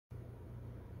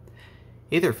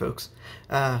Hey there, folks.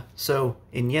 So,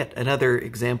 in yet another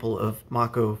example of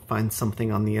Mako finds something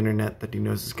on the internet that he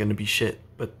knows is going to be shit,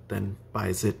 but then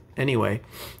buys it anyway,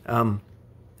 I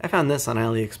found this on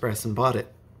AliExpress and bought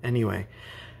it anyway.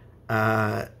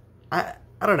 I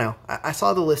don't know. I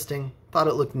saw the listing, thought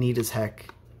it looked neat as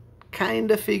heck,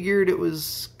 kind of figured it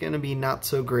was going to be not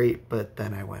so great, but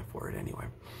then I went for it anyway.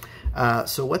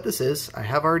 So what this is, I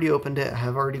have already opened it, I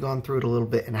have already gone through it a little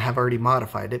bit, and I have already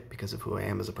modified it because of who I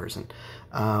am as a person.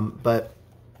 But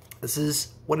this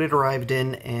is what it arrived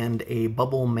in, and a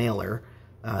bubble mailer.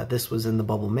 This was in the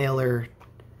bubble mailer.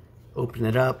 Open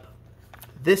it up.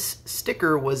 This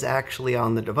sticker was actually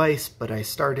on the device, but I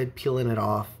started peeling it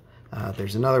off.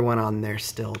 There's another one on there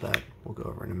still that we'll go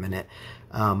over in a minute.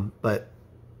 But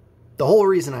the whole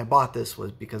reason I bought this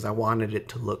was because I wanted it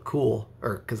to look cool,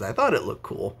 or because I thought it looked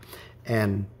cool,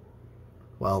 and,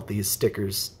 well, these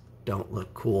stickers don't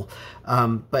look cool.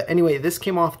 But anyway, this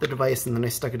came off the device, and then I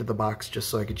stuck it in the box just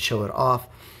so I could show it off.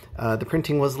 The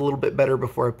printing was a little bit better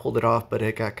before I pulled it off, but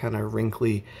it got kind of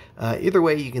wrinkly. Either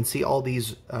way, you can see all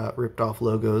these ripped off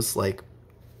logos, like,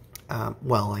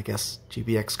 well, I guess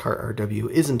GBXCart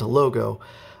RW isn't a logo,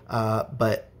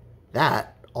 but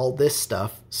all this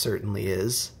stuff certainly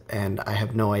is, and I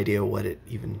have no idea what it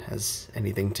even has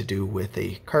anything to do with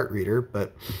a cart reader.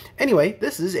 But anyway,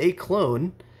 this is a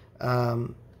clone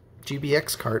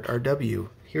GBXCart RW.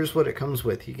 Here's what it comes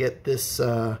with. You get this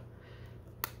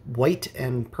white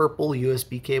and purple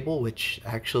USB cable, which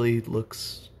actually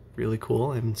looks really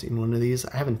cool. I haven't seen one of these.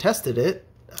 I haven't tested it.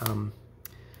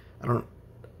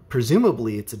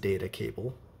 Presumably it's a data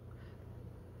cable.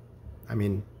 I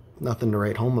mean, nothing to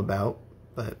write home about,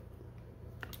 but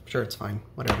sure, it's fine,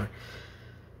 whatever.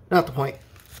 Not the point.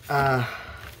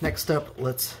 Next up,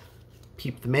 let's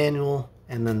peep the manual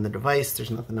and then the device. There's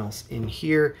nothing else in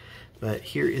here, but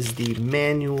here is the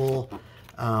manual,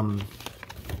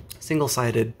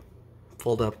 single-sided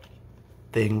fold-up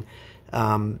thing.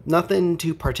 Nothing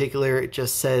too particular. It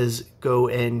just says go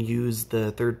and use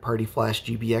the third-party Flash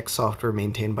GBX software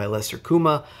maintained by Lesser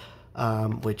Kuma,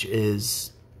 which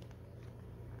is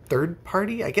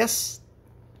third-party, I guess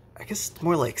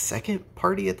more like second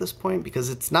party at this point, because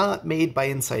it's not made by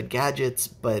Inside Gadgets,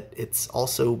 but it's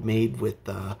also made with,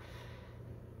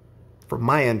 from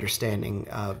my understanding,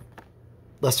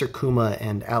 Lesser Kuma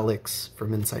and Alex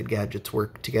from Inside Gadgets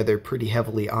work together pretty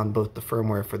heavily on both the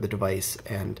firmware for the device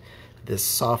and this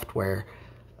software.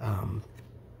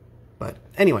 But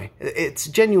anyway, it's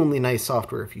genuinely nice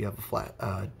software if you have a flat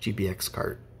GBX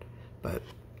cart. But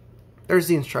there's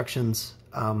the instructions.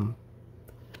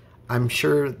 I'm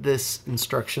sure this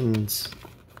instructions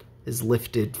is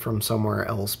lifted from somewhere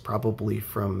else, probably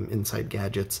from Inside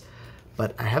Gadgets,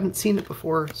 but I haven't seen it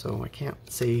before, so I can't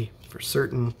say for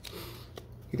certain.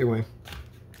 Either way,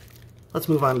 let's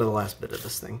move on to the last bit of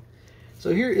this thing.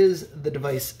 So here is the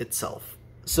device itself.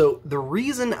 So the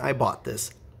reason I bought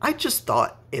this, I just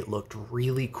thought it looked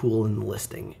really cool in the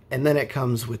listing, and then it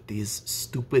comes with these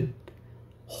stupid,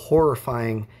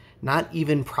 horrifying, not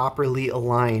even properly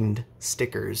aligned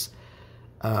stickers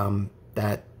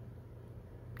that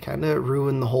kind of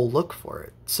ruin the whole look for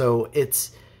it. So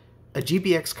it's a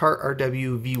GBXCart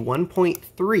RW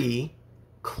v1.3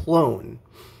 clone.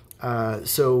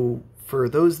 So for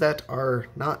those that are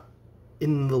not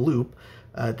in the loop,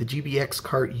 the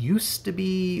GBXCart used to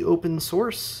be open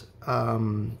source. I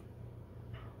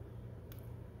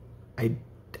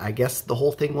guess the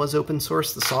whole thing was open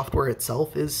source. The software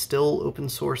itself is still open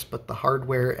source, but the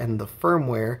hardware and the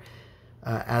firmware,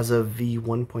 as of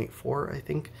v1.4, I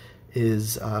think,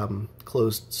 is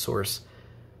closed source.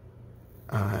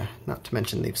 Not to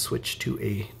mention they've switched to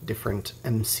a different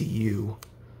MCU,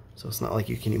 so it's not like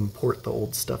you can import the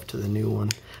old stuff to the new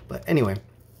one. But anyway.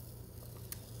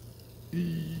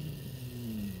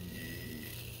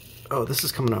 Oh, this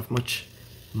is coming off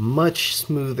much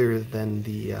smoother than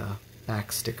the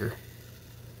back sticker.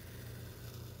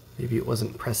 Maybe it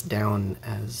wasn't pressed down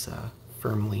as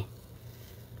firmly.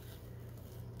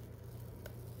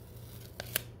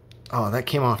 Oh, that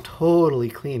came off totally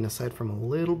clean, aside from a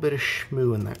little bit of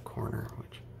shmoo in that corner,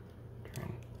 which, try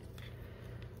and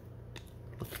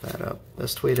look that up.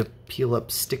 Best way to peel up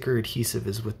sticker adhesive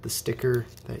is with the sticker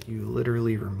that you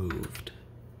literally removed.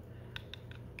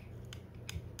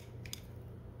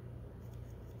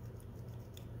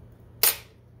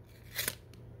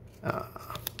 Not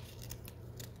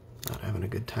having a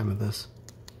good time with this.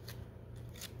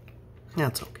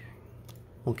 That's okay.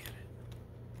 We'll get it.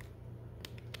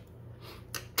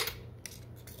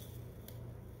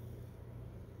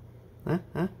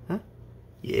 Huh?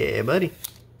 Yeah, buddy.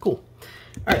 Cool.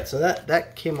 Alright, so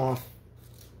that came off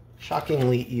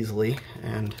shockingly easily,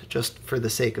 and just for the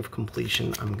sake of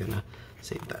completion, I'm gonna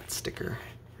save that sticker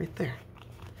right there.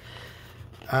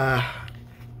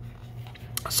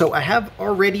 So I have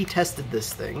already tested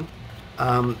this thing,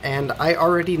 and I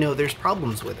already know there's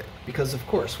problems with it, because of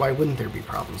course, why wouldn't there be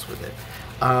problems with it?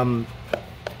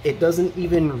 It doesn't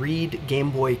even read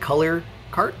Game Boy Color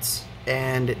carts,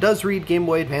 and it does read Game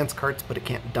Boy Advance carts, but it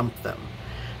can't dump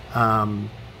them.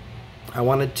 I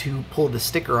wanted to pull the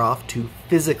sticker off to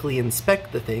physically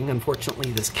inspect the thing. Unfortunately,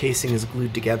 this casing is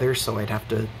glued together, so I'd have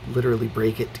to literally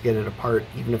break it to get it apart,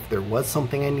 even if there was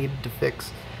something I needed to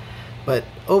fix. But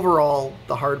overall,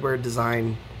 the hardware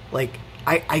design, like,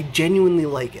 I genuinely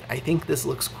like it. I think this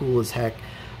looks cool as heck.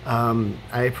 I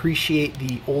appreciate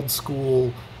the old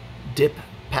school dip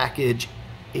package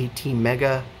 18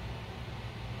 mega.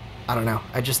 I don't know.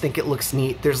 I just think it looks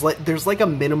neat. There's like a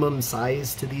minimum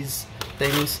size to these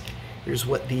things. Here's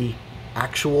what the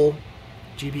actual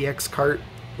GBXCart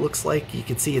looks like. You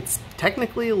can see it's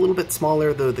technically a little bit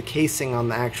smaller, though the casing on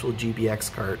the actual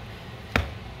GBXCart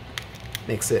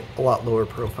makes it a lot lower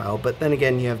profile. But then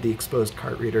again, you have the exposed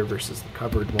cart reader versus the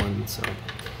covered one, so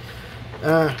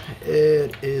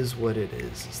it is what it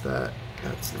is.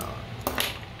 That's not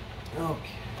okay.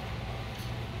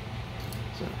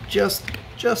 So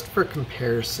just for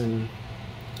comparison,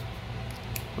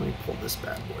 let me pull this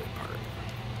bad boy apart.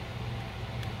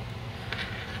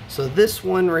 So this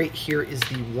one right here is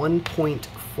the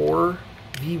 1.4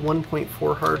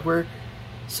 v1.4 hardware.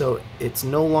 So it's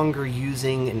no longer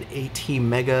using an AT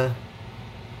Mega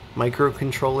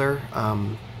microcontroller.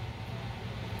 Of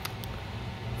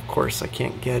course, I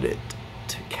can't get it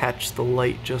to catch the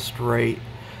light just right,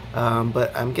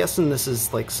 but I'm guessing this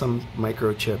is like some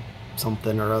microchip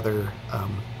something or other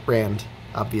brand.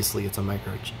 Obviously, it's a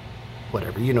microchip,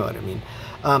 whatever, you know what I mean.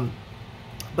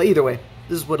 But either way,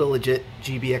 this is what a legit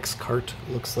GBXCart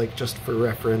looks like, just for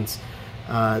reference.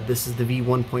 This is the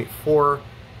v1.4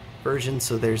 version,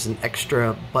 so there's an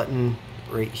extra button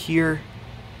right here.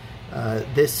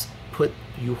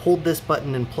 You hold this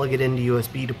button and plug it into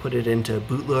USB to put it into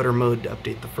bootloader mode to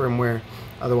update the firmware.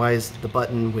 Otherwise, the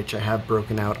button, which I have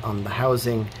broken out on the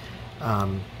housing,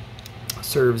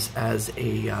 serves as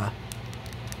a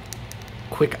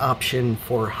quick option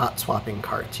for hot swapping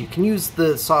carts. You can use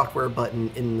the software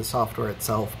button in the software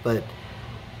itself, but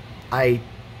I've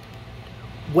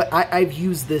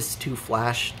used this to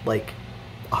flash like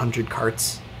 100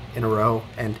 carts in a row,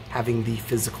 and having the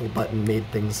physical button made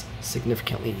things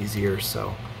significantly easier,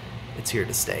 so it's here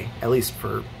to stay, at least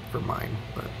for mine.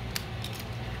 But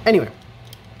anyway,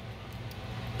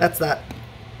 that's that.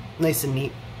 Nice and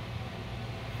neat.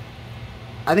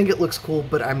 I think it looks cool,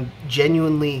 but I'm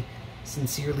genuinely,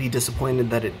 sincerely disappointed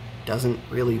that it doesn't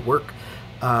really work.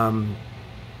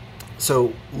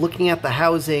 So looking at the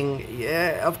housing,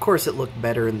 yeah, of course it looked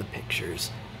better in the pictures.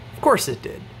 Of course it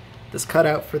did. This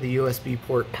cutout for the USB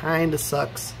port kind of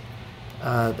sucks.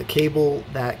 The cable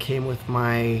that came with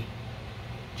my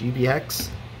GBX,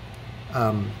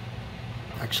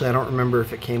 actually I don't remember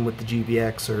if it came with the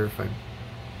GBX or if I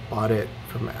bought it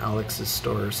from Alex's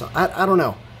store or something. I don't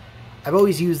know. I've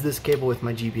always used this cable with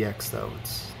my GBX though.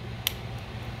 It's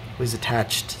always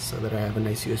attached so that I have a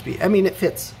nice USB. I mean, it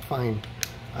fits fine,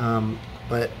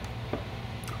 but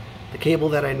the cable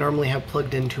that I normally have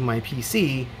plugged into my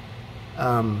PC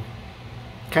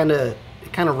kind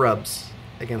of rubs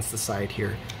against the side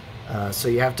here, so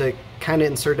you have to kind of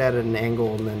insert it at an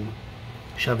angle and then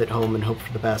shove it home and hope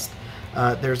for the best.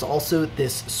 There's also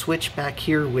this switch back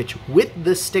here, which with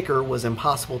this sticker was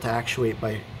impossible to actuate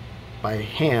by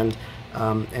hand,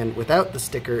 and without the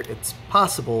sticker it's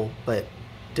possible but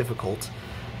difficult.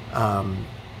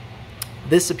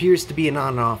 This appears to be an on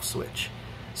and off switch.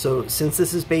 So since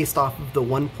this is based off of the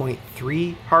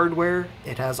 1.3 hardware,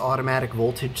 it has automatic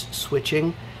voltage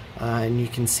switching. And you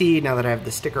can see, now that I have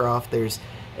the sticker off, there's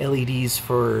LEDs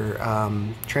for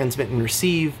transmit and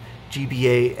receive,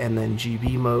 GBA, and then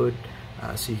GB mode.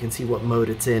 So you can see what mode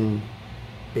it's in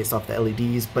based off the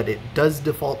LEDs, but it does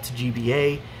default to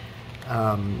GBA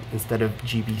instead of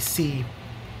GBC.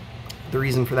 The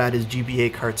reason for that is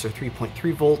GBA carts are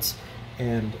 3.3 volts,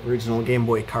 and original Game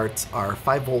Boy carts are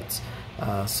 5 volts.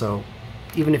 So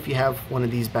even if you have one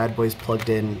of these bad boys plugged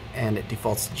in and it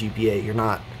defaults to GBA, you're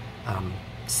not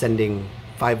sending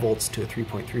 5 volts to a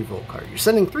 3.3 volt cart. You're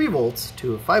sending 3 volts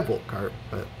to a 5 volt cart,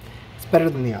 but it's better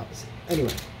than the opposite.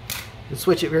 Anyway, you can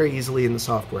switch it very easily in the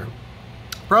software.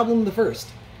 Problem the first.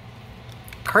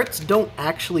 Carts don't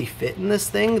actually fit in this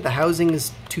thing. The housing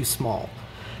is too small.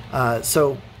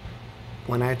 So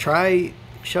when I try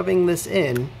shoving this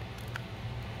in,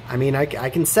 I mean, I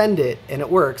can send it and it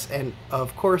works, and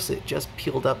of course it just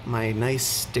peeled up my nice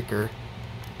sticker.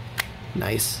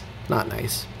 Nice. Not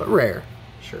nice, but rare.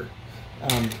 Sure.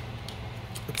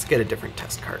 Let's get a different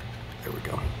test cart. There we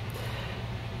go.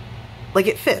 Like,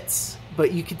 it fits,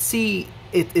 but you could see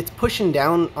it's pushing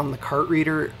down on the cart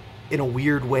reader in a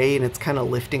weird way, and it's kind of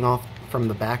lifting off from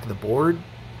the back of the board.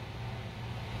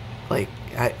 Like,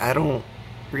 I don't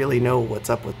really know what's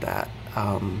up with that.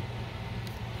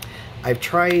 I've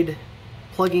tried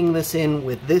plugging this in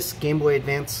with this Game Boy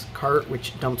Advance cart,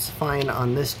 which dumps fine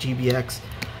on this GBX,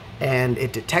 and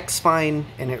it detects fine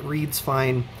and it reads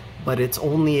fine, but it's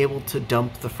only able to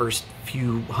dump the first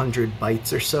few hundred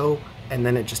bytes or so, and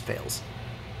then it just fails.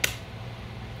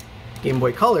 Game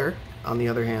Boy Color, on the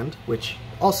other hand, which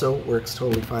also works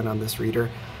totally fine on this reader,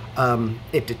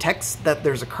 it detects that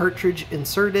there's a cartridge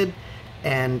inserted,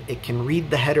 and it can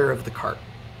read the header of the cart.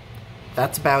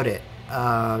 That's about it.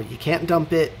 You can't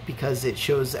dump it because it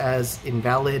shows as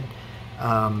invalid.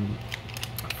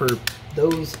 For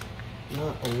those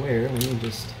not aware, let me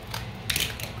just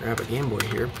grab a Game Boy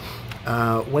here.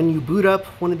 When you boot up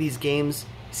one of these games,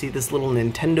 you see this little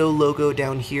Nintendo logo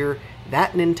down here.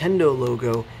 That Nintendo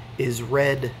logo is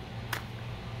read.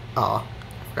 I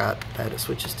forgot that it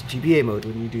switches to GBA mode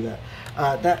when you do that.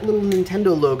 That little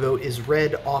Nintendo logo is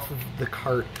read off of the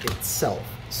cart itself.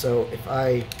 So if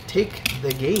I take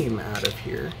the game out of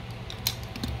here,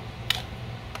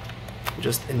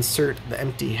 just insert the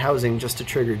empty housing just to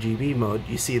trigger GB mode,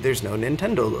 you see there's no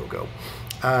Nintendo logo.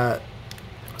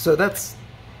 So that's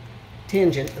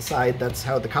tangent aside, that's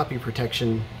how the copy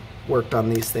protection worked on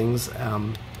these things.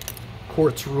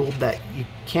 Courts ruled that you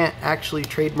can't actually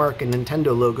trademark a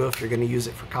Nintendo logo if you're going to use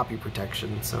it for copy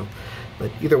protection. So,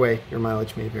 but either way, your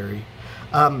mileage may vary.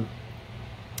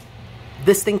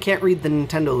 This thing can't read the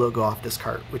Nintendo logo off this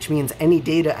cart, which means any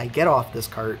data I get off this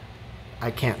cart,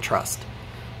 I can't trust.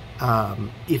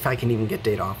 If I can even get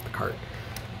data off the cart.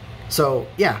 So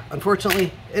yeah,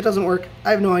 unfortunately, it doesn't work.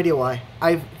 I have no idea why.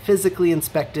 I've physically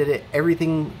inspected it.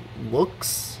 Everything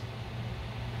looks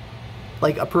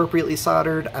like appropriately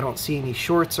soldered. I don't see any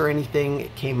shorts or anything.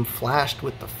 It came flashed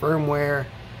with the firmware.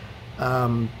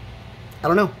 I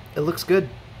don't know. It looks good.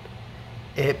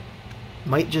 It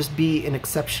might just be an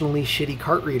exceptionally shitty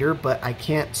cart reader, but I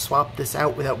can't swap this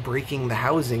out without breaking the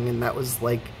housing, and that was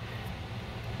like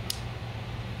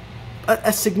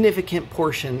a significant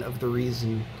portion of the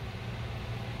reason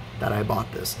that I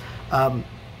bought this.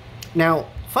 Now,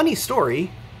 funny story,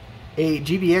 a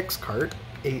GBX cart,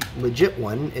 a legit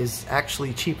one, is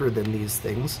actually cheaper than these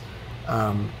things.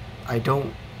 I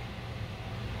don't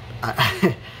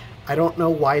know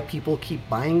why people keep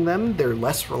buying them. They're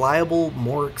less reliable,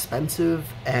 more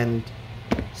expensive, and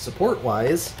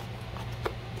support-wise,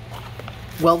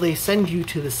 well, they send you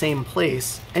to the same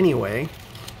place anyway,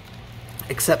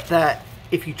 except that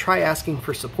if you try asking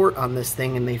for support on this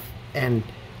thing and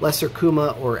Lesser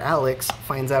Kuma or Alex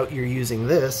finds out you're using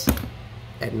this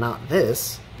and not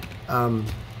this,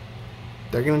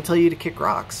 they're going to tell you to kick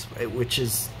rocks, which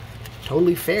is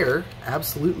totally fair.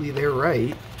 Absolutely, they're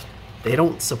right. They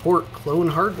don't support clone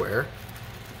hardware,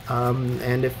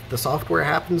 and if the software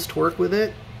happens to work with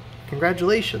it,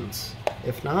 congratulations.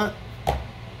 If not,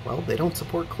 well, they don't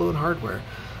support clone hardware.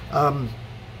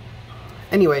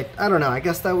 Anyway, I don't know. I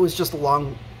guess that was just a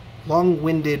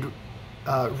long-winded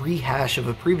rehash of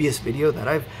a previous video that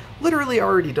I've literally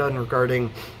already done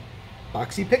regarding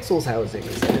Boxy Pixels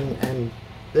housings and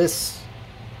this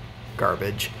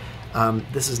garbage.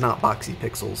 This is not Boxy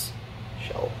Pixels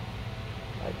shell.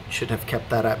 I should have kept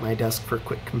that at my desk for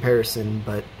quick comparison,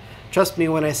 but trust me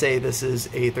when I say this is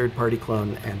a third-party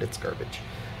clone and it's garbage.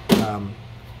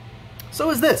 So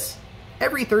is this.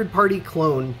 Every third-party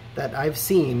clone that I've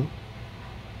seen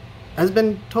has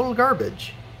been total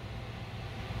garbage.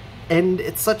 And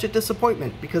it's such a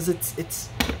disappointment because it's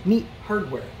neat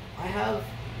hardware. I have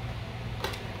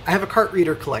a cart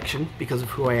reader collection because of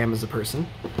who I am as a person.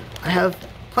 I have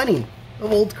plenty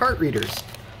of old cart readers,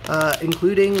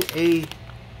 including a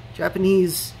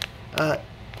Japanese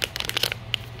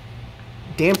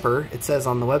damper, it says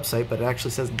on the website, but it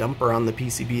actually says dumper on the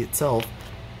PCB itself.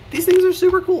 These things are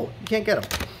super cool. You can't get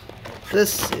them.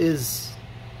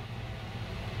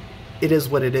 It is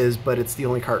what it is, but it's the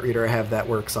only cart reader I have that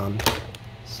works on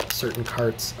certain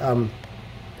carts.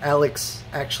 Alex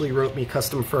actually wrote me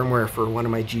custom firmware for one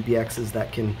of my GBXs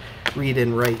that can read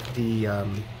and write the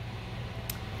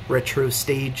retro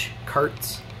stage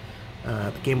carts,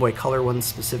 the Game Boy Color ones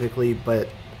specifically, but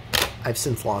I've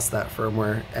since lost that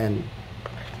firmware and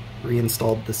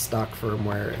reinstalled the stock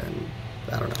firmware, and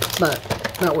I don't know,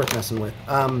 it's not worth messing with.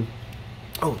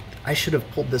 Oh, I should have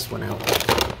pulled this one out.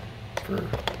 for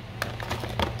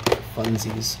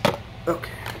funsies.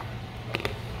 Okay.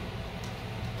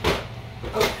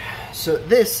 So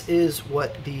this is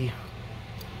what the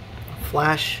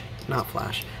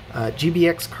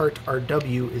GBXCart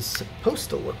RW is supposed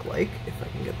to look like, if I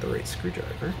can get the right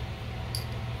screwdriver.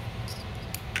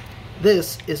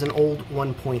 This is an old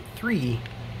 1.3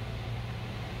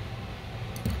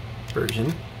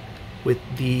 version with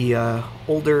the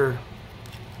older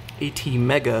AT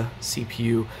Mega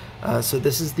CPU. So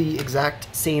this is the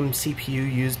exact same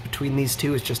CPU used between these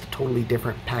two. It's just a totally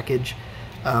different package.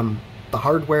 The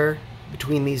hardware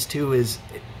between these two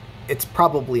it's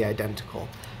probably identical.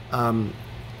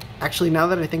 Actually, now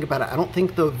that I think about it, I don't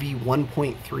think the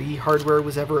v1.3 hardware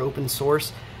was ever open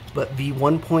source, but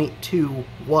v1.2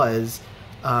 was,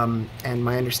 and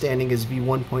my understanding is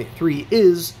v1.3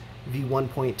 is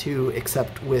v1.2,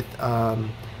 except with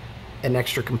an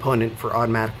extra component for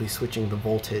automatically switching the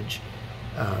voltage.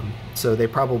 So they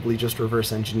probably just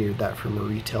reverse engineered that from a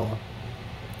retail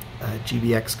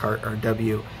GBXCart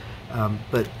RW.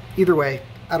 But either way,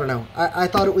 I don't know. I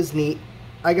thought it was neat.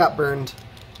 I got burned.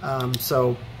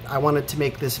 So I wanted to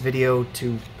make this video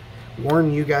to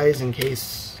warn you guys in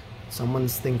case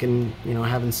someone's thinking, you know,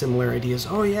 having similar ideas.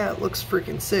 Oh yeah, it looks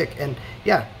freaking sick. And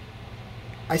yeah,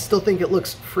 I still think it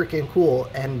looks freaking cool.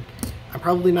 And I'm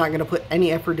probably not going to put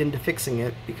any effort into fixing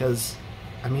it because,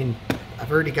 I mean,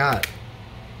 I've already got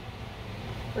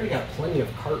plenty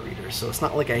of cart readers, so it's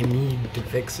not like I need to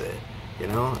fix it, you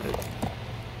know?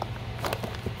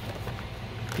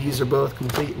 These are both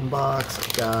complete in box.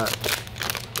 I've got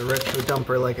the retro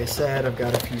dumper, like I said. I've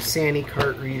got a few Sani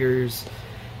cart readers,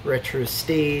 retro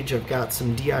stage. I've got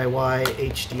some DIY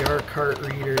HDR cart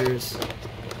readers.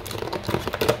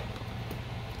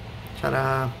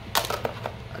 Ta-da!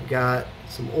 I've got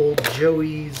some old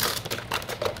Joeys,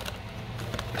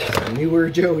 some newer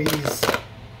Joeys.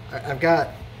 I've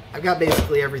got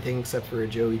basically everything except for a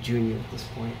Joey Jr. at this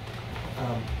point.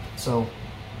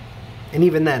 And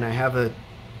even then, I have a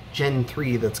Gen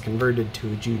 3 that's converted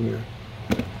to a Junior.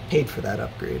 Paid for that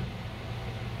upgrade.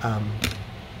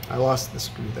 I lost the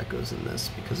screw that goes in this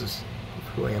because of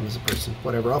who I am as a person.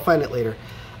 Whatever, I'll find it later.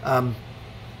 I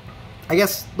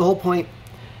guess the whole point,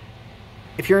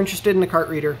 if you're interested in a cart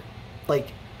reader,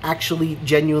 like actually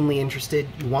genuinely interested,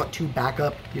 you want to back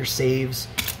up your saves,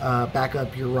 back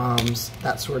up your ROMs,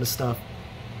 that sort of stuff,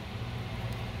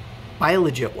 buy a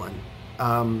legit one.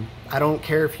 I don't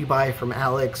care if you buy from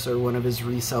Alex or one of his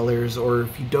resellers, or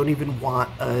if you don't even want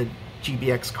a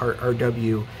GBXCart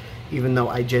RW, even though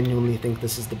I genuinely think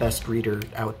this is the best reader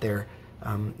out there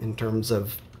in terms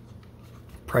of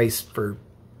price for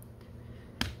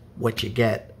what you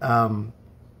get.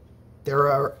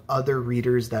 There are other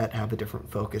readers that have a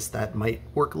different focus that might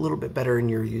work a little bit better in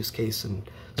your use case, and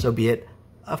so be it.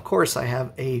 Of course, I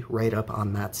have a write-up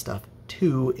on that stuff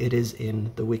too. It is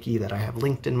in the wiki that I have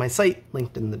linked in my site,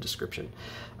 linked in the description.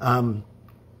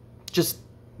 Just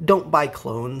don't buy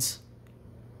clones,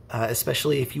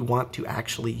 especially if you want to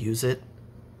actually use it.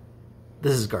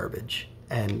 This is garbage,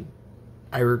 and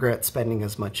I regret spending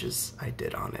as much as I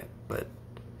did on it, but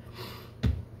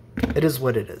it is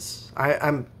what it is.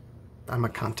 I'm a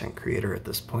content creator at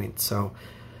this point, so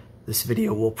this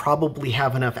video will probably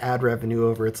have enough ad revenue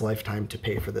over its lifetime to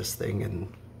pay for this thing,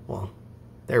 and, well,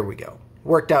 there we go.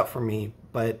 Worked out for me,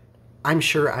 but I'm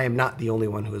sure I am not the only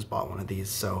one who has bought one of these,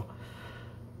 so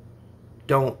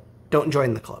don't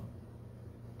join the club.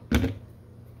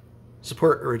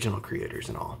 Support original creators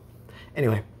and all.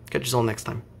 Anyway, catch you all next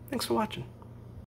time. Thanks for watching.